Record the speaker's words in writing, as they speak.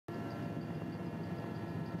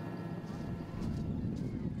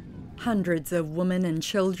Hundreds of women and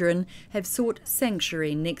children have sought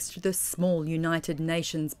sanctuary next to the small United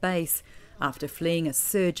Nations base after fleeing a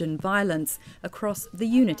surge in violence across the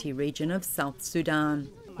Unity region of South Sudan.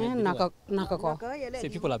 Say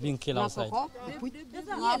people are being killed outside.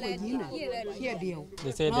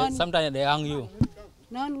 They say that sometimes they hang you.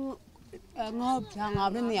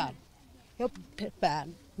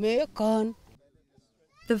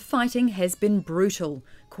 The fighting has been brutal,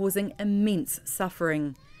 causing immense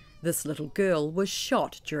suffering. This little girl was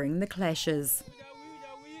shot during the clashes.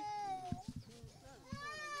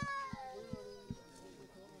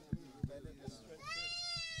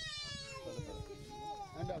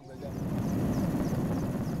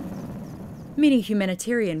 Many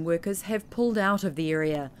humanitarian workers have pulled out of the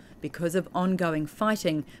area because of ongoing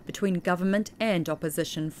fighting between government and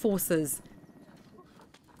opposition forces.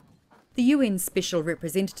 The UN Special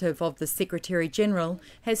Representative of the Secretary-General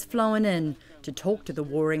has flown in to talk to the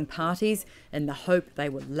warring parties in the hope they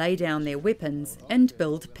will lay down their weapons and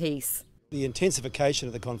build peace. The intensification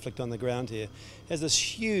of the conflict on the ground here has this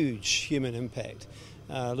huge human impact.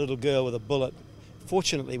 A little girl with a bullet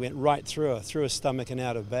fortunately went right through her stomach and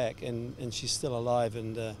out her back, and she's still alive.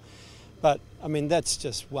 But I mean, that's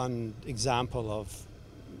just one example of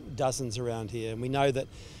dozens around here, and we know that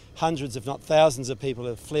hundreds, if not thousands, of people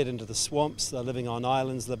have fled into the swamps. They're living on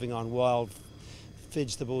islands, living on wild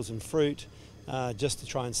vegetables and fruit, just to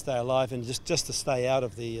try and stay alive and just to stay out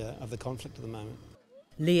of the conflict at the moment.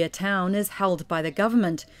 Leah Town is held by the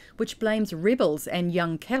government, which blames rebels and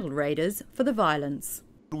young cattle raiders for the violence.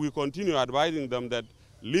 We continue advising them that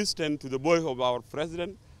listen to the voice of our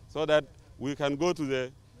president so that we can go to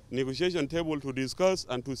the negotiation table to discuss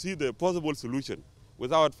and to see the possible solution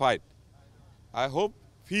without fight. I hope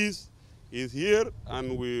peace is here,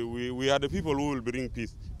 and we are the people who will bring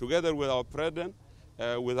peace. Together with our president,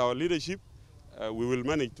 with our leadership, we will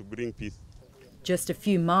manage to bring peace. Just a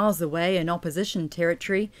few miles away in opposition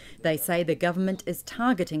territory, they say the government is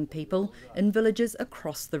targeting people in villages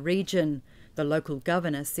across the region. The local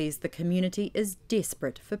governor says the community is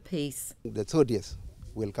desperate for peace. The soldiers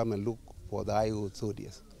will come and look for the IO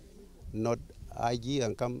soldiers, not IG,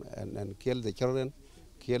 and come and kill the children,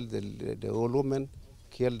 kill the old women,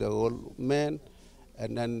 kill the old men,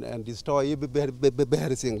 and destroy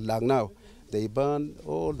everything. Like now, they burn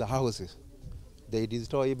all the houses. They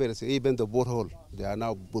destroy everything, even the borehole. They are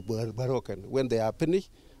now broken. When they are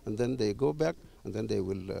finished, and then they go back, and then they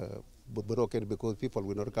will broken because people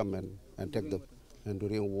will not come and take them and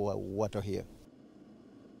drink water here.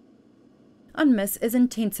 UNMISS is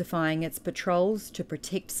intensifying its patrols to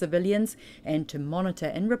protect civilians and to monitor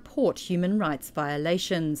and report human rights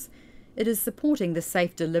violations. It is supporting the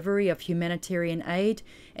safe delivery of humanitarian aid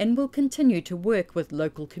and will continue to work with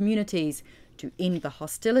local communities to end the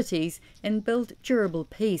hostilities and build durable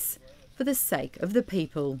peace for the sake of the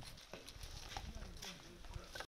people.